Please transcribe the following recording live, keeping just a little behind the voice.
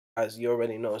Guys, you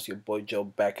already know it's your boy Joe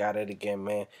back at it again,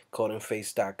 man.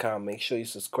 Codingface.com. Make sure you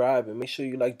subscribe and make sure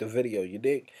you like the video, you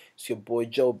dig? It's your boy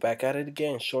Joe back at it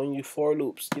again, showing you for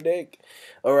loops, you dig?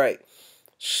 Alright,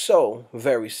 so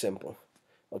very simple.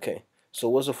 Okay, so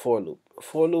what's a for loop? A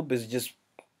for loop is just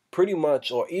pretty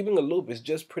much, or even a loop is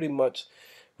just pretty much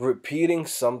repeating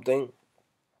something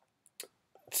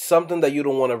that you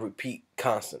don't want to repeat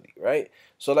constantly, right?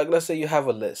 So like let's say you have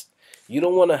a list. You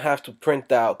don't want to have to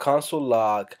print out console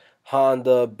log,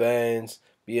 Honda, Benz,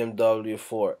 BMW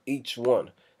for each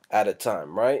one at a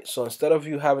time, right? So instead of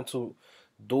you having to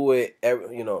do it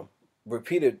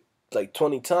repeat it like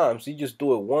 20 times, you just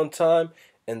do it one time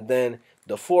and then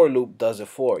the for loop does it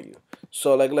for you.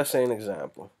 So like let's say an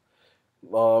example.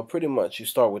 Pretty much you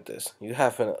start with this. You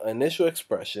have an initial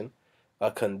expression,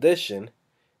 a condition,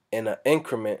 and an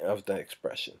increment of the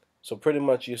expression. So pretty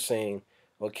much you're saying,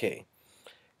 okay,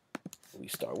 we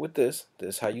start with this.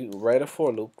 This is how you write a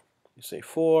for loop. You say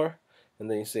for, and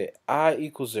then you say I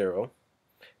equals 0,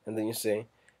 and then you say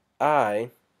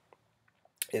I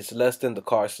is less than the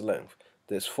car's length.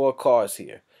 There's 4 cars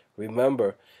here.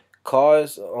 Remember,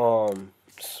 cars,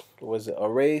 was it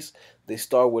arrays? They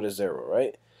start with a 0,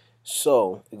 right?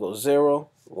 So it goes 0,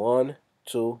 1,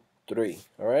 2, 3,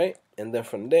 all right? And then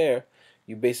from there,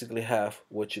 you basically have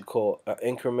what you call an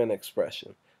increment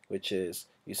expression, which is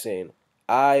you're saying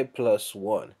I plus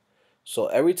 1. So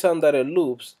every time that it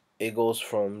loops, it goes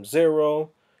from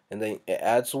 0, and then it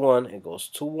adds 1, it goes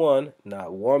to 1, now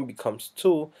 1 becomes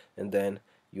 2, and then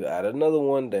you add another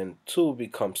one, then 2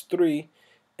 becomes 3,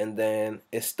 and then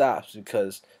it stops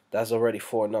because that's already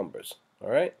 4 numbers,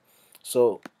 all right?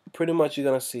 So pretty much you're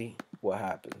going to see what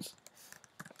happens.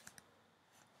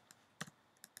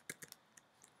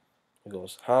 It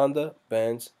goes Honda,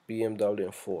 Benz, BMW,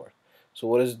 and 4. So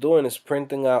what it's doing is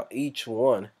printing out each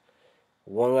one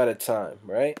at a time,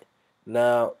 right?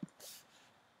 Now,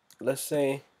 let's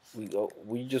say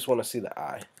we just want to see the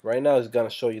I. Right now it's going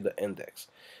to show you the index.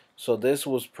 So this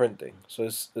was printing. So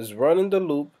it's running the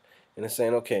loop and it's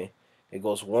saying, okay, it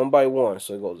goes one by one.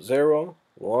 So it goes 0,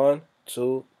 1,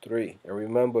 2, 3. And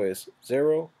remember it's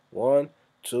 0, 1,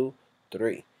 2,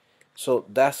 3. So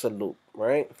that's a loop,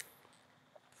 right?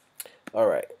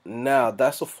 Alright, now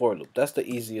that's a for loop. That's the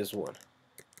easiest one.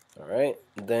 Alright,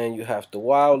 then you have the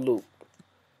while loop.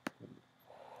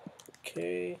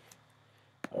 Okay,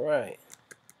 alright.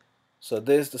 So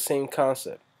this is the same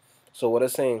concept. So what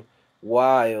it's saying,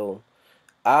 while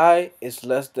I is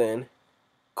less than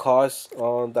cos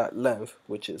on that length,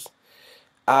 which is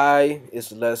I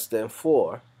is less than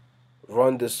 4,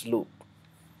 run this loop.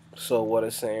 So what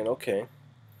it's saying, okay,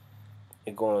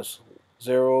 it goes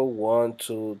 0, 1,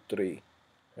 2, 3,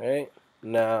 right?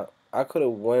 Now I could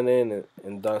have went in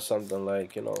and done something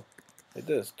like, like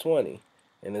this, 20,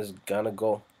 and it's gonna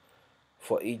go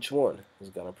for each one.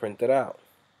 It's gonna print it out.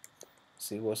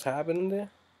 See what's happening there?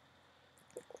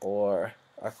 Or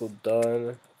I could have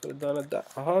done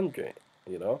 100,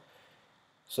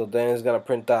 So then it's gonna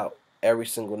print out every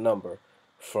single number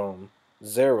from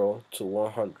 0 to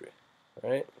 100,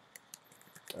 right?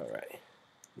 All right.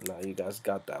 Now you guys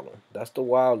got that one. That's the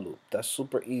while loop. That's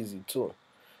super easy too.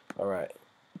 All right.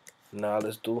 Now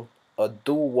let's do a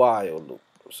do while loop.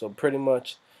 So pretty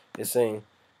much it's saying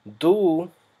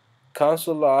do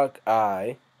console log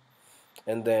I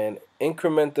and then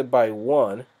incremented by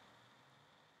 1.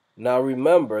 Now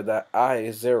remember that I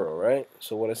is 0, right?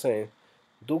 So what it's saying,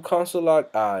 do console log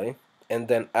I and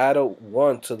then add a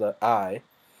 1 to the I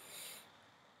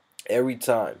every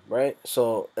time, right?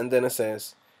 So, and then it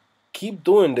says, keep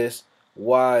doing this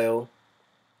while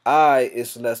I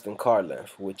is less than car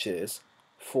length, which is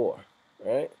 4,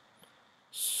 right?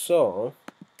 So,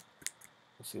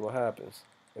 let's see what happens.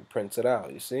 It prints it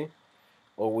out, you see?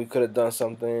 Or we could have done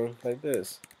something like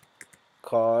this.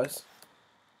 Cars,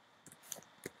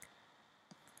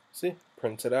 see,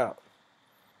 prints it out.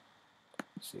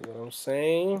 See what I'm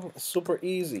saying? It's super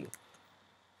easy,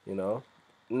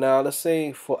 Now let's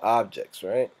say for objects,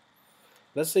 right?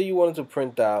 Let's say you wanted to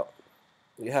print out,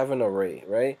 you have an array,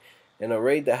 right? An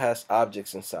array that has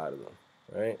objects inside of them,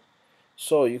 right?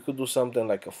 So you could do something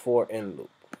like a for in loop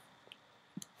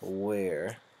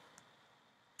where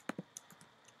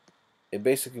it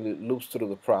basically loops through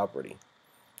the property.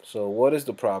 So what is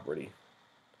the property?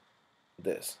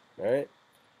 This, right?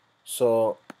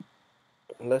 So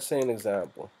let's say an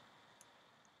example.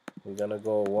 We're gonna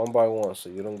go one by one so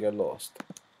you don't get lost.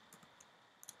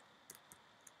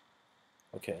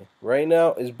 Okay, right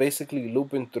now it's basically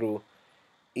looping through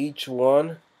each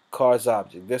one car's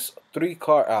object. There's 3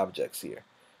 car objects here.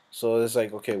 So it's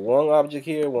like, okay, one object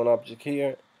here,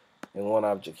 and one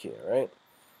object here, right?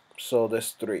 So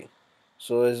there's 3.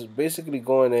 So it's basically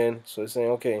going in. So it's saying,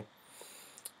 okay,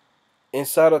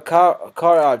 inside of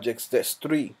car objects, there's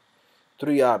three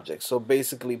objects. So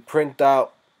basically, print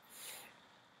out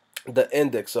the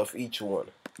index of each one.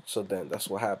 So then that's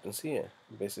what happens here.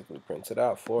 Basically, prints it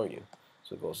out for you.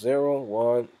 So it goes 0,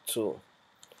 1, 2. All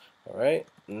right.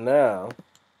 Now,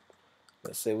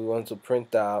 let's say we want to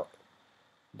print out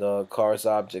the car's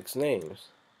objects names.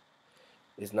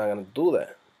 It's not going to do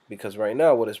that because right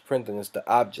now what it's printing is the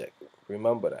object.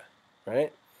 Remember that,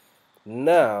 right?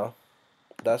 Now,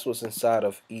 that's what's inside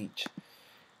of each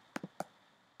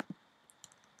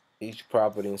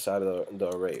property inside of the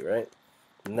array, right?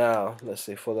 Now, let's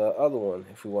say for the other one,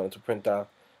 if we wanted to print out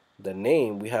the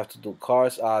name, we have to do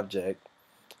cars object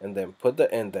and then put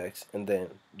the index and then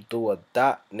do a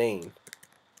dot name,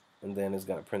 and then it's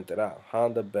gonna print it out.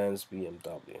 Honda, Benz,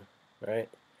 BMW, right?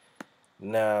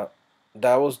 Now,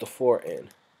 that was the for in.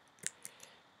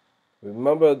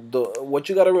 Remember, what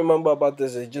you gotta remember about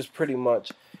this is just pretty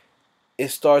much it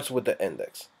starts with the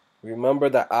index. Remember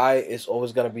that I is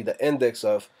always gonna be the index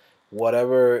of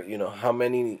whatever, how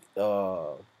many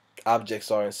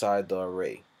objects are inside the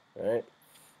array, right?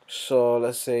 So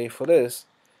let's say for this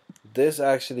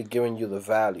actually giving you the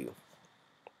value.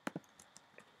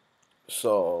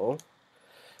 So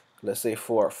let's say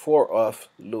for of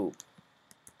loop,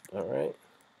 all right,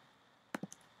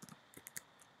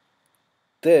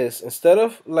 this, instead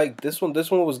of like this one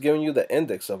was giving you the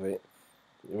index of it.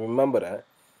 Remember that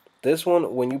this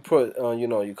one, when you put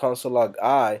you console log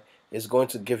I, is going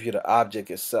to give you the object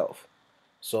itself.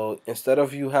 So instead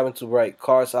of you having to write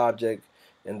cars object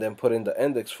and then put in the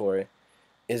index for it,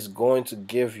 it's going to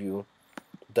give you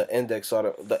the index,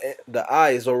 or the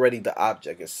I is already the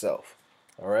object itself.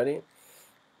 Alrighty.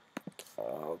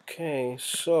 Okay,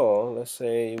 so let's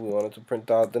say we wanted to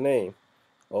print out the name.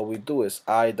 All we do is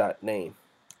I.name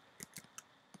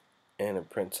and it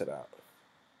prints it out.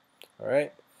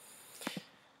 Alright.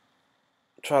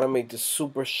 Try to make this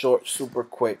super short, super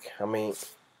quick. I mean,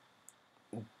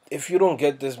 if you don't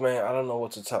get this, man, I don't know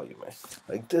what to tell you, man.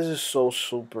 Like, this is so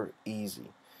super easy.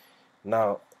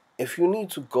 Now, if you need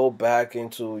to go back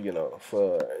into,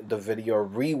 for the video,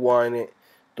 rewind it,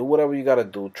 do whatever you gotta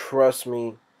do. Trust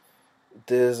me,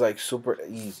 this is like super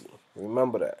easy.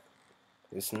 Remember that.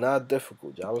 It's not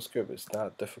difficult. JavaScript is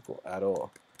not difficult at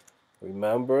all.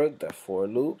 Remember that for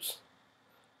loops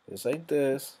is like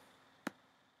this.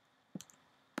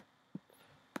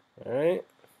 Alright?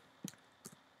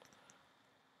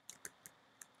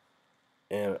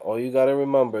 And all you gotta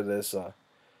remember this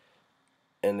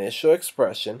initial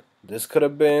expression. This could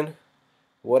have been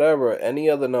whatever, any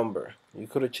other number. You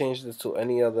could have changed it to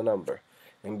any other number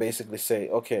and basically say,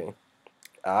 okay,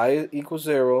 I equals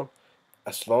 0.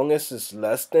 As long as it's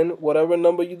less than whatever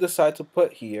number you decide to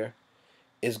put here,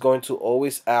 it's going to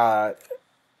always add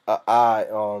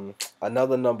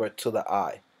another number to the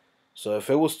I. So if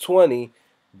it was 20,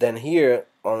 then here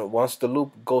once the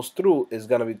loop goes through, it's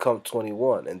gonna become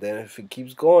 21, and then if it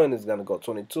keeps going, it's gonna go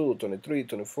 22, 23,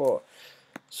 24.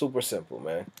 Super simple,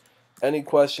 man. Any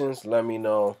questions, let me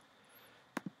know.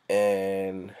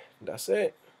 And that's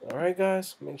it. Alright,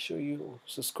 guys, make sure you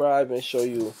subscribe, make sure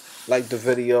you like the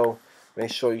video,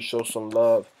 make sure you show some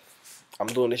love. I'm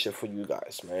doing this shit for you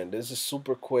guys, man. This is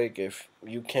super quick. If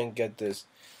you can't get this,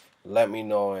 let me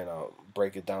know and I'll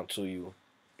break it down to you,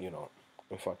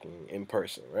 in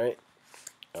person, right?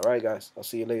 Alright, guys, I'll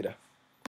see you later.